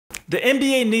The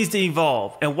NBA needs to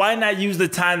evolve, and why not use the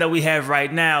time that we have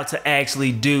right now to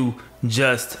actually do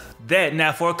just that?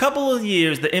 Now, for a couple of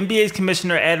years, the NBA's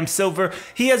commissioner, Adam Silver,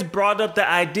 he has brought up the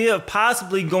idea of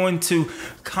possibly going to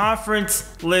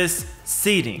conference-less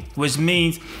seeding, which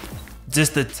means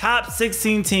just the top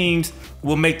 16 teams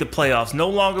will make the playoffs. No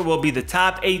longer will be the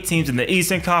top 8 teams in the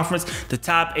Eastern Conference, the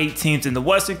top 8 teams in the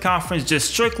Western Conference. Just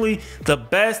strictly the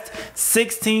best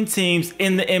 16 teams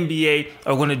in the NBA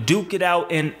are going to duke it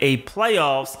out in a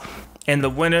playoffs, and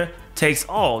the winner takes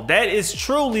all. That is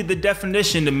truly the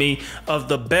definition to me of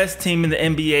the best team in the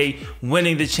NBA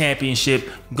winning the championship,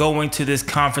 going to this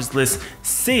conference-less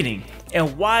seeding.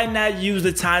 And why not use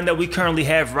the time that we currently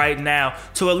have right now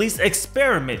to at least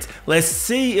experiment? Let's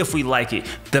see if we like it.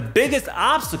 The biggest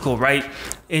obstacle, right,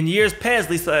 in years past,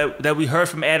 at least that we heard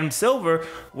from Adam Silver,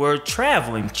 were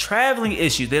traveling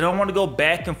issues. They don't want to go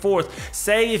back and forth.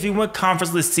 Say if you went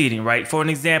conference-less seeding, right? For an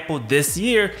example, this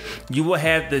year, you will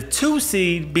have the 2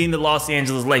 seed being the Los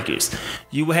Angeles Lakers.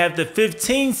 You will have the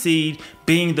 15 seed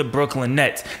being the Brooklyn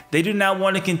Nets. They do not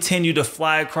want to continue to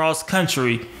fly across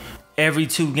country every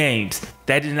 2 games.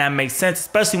 That did not make sense,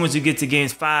 especially once you get to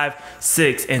games 5,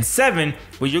 6, and 7,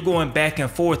 where you're going back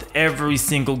and forth every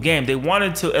single game. They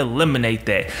wanted to eliminate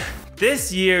that.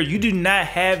 This year, you do not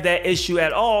have that issue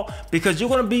at all because you're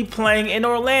going to be playing in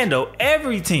Orlando.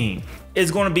 Every team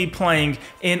is going to be playing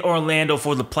in Orlando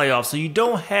for the playoffs. So you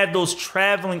don't have those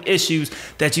traveling issues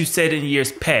that you said in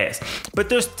years past. But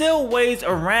there's still ways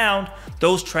around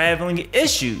those traveling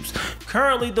issues.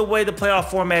 Currently, the way the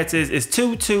playoff format is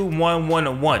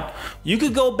 2-2-1-1-1. You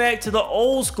could go back to the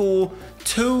old school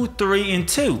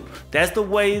 2-3-2. That's the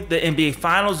way the NBA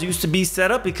Finals used to be set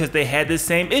up because they had the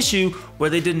same issue where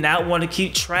they did not want to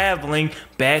keep traveling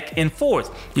back and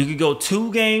forth. You could go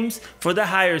 2 games for the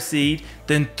higher seed,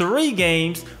 then 3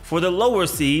 games for the lower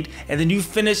seed, and then you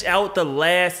finish out the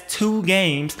last 2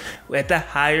 games at the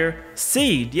higher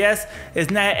seed. Yes, it's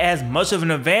not as much of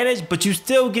an advantage, but you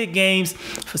still get games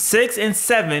 6 and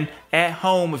 7 at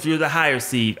home if you're the higher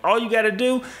seed. All you got to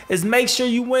do is make sure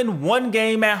you win 1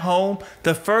 game at home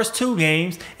the first 2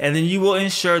 games, and then you will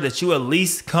ensure that you at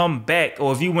least come back,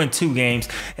 or if you win 2 games,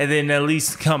 and then at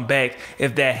least come back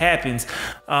if that happens.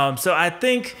 So I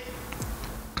think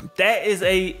that is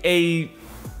a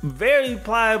very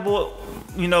pliable,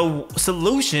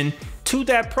 solution to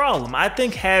that problem. I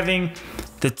think having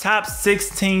the top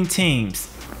 16 teams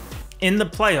in the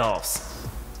playoffs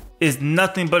is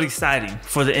nothing but exciting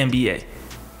for the NBA.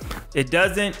 It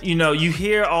doesn't, you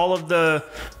hear all of the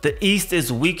East is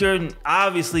weaker.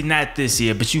 Obviously not this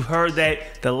year, but you heard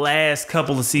that the last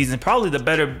couple of seasons, probably the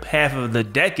better half of the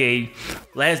decade,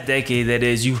 last decade that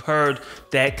is, you heard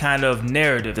that kind of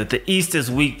narrative that the East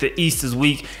is weak,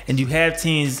 and you have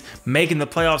teams making the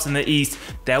playoffs in the East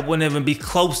that wouldn't even be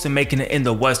close to making it in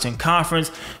the Western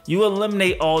Conference. You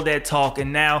eliminate all that talk,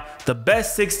 and now the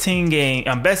best 16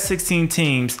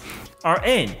 teams are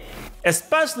in.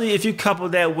 Especially if you couple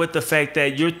that with the fact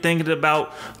that you're thinking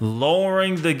about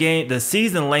lowering the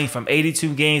season length from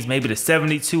 82 games, maybe to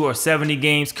 72 or 70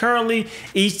 games. Currently,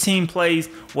 each team plays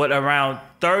around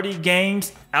 30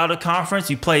 games out of conference.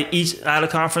 You play each out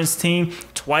of conference team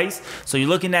twice. So you're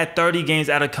looking at 30 games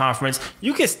out of conference.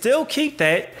 You can still keep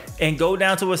that and go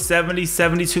down to a 70,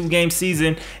 72 game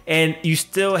season, and you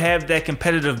still have that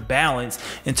competitive balance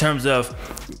in terms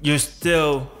of you're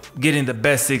still getting the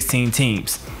best 16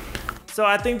 teams. So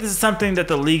I think this is something that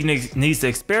the league needs to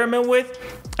experiment with.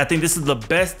 I think this is the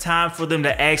best time for them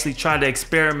to actually try to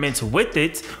experiment with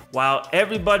it while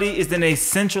everybody is in a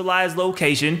centralized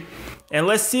location. And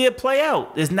let's see it play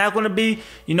out. It's not going to be,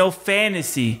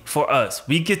 fantasy for us.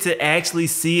 We get to actually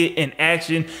see it in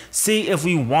action, see if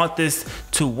we want this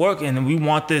to work and we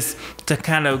want this to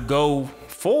kind of go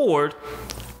forward.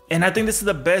 And I think this is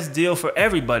the best deal for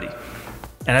everybody.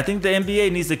 And I think the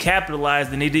NBA needs to capitalize.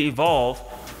 They need to evolve.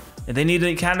 And they need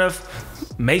to kind of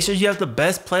make sure you have the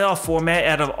best playoff format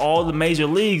out of all the major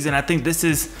leagues. And I think this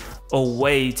is a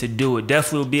way to do it.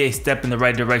 Definitely will be a step in the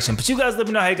right direction. But you guys let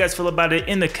me know how you guys feel about it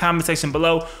in the comment section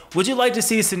below. Would you like to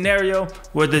see a scenario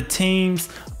where the teams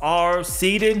are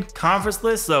seeded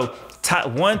conference-less, so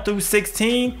top 1 through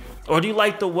 16? Or do you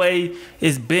like the way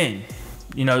it's been?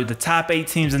 The top 8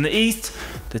 teams in the East,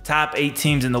 the top 8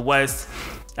 teams in the West.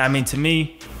 I mean, to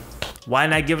me, why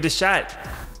not give it a shot?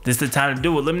 This is the time to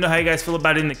do it. Let me know how you guys feel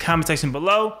about it in the comment section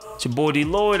below. It's your boy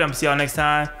DLloyd. I'm gonna see y'all next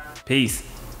time. Peace.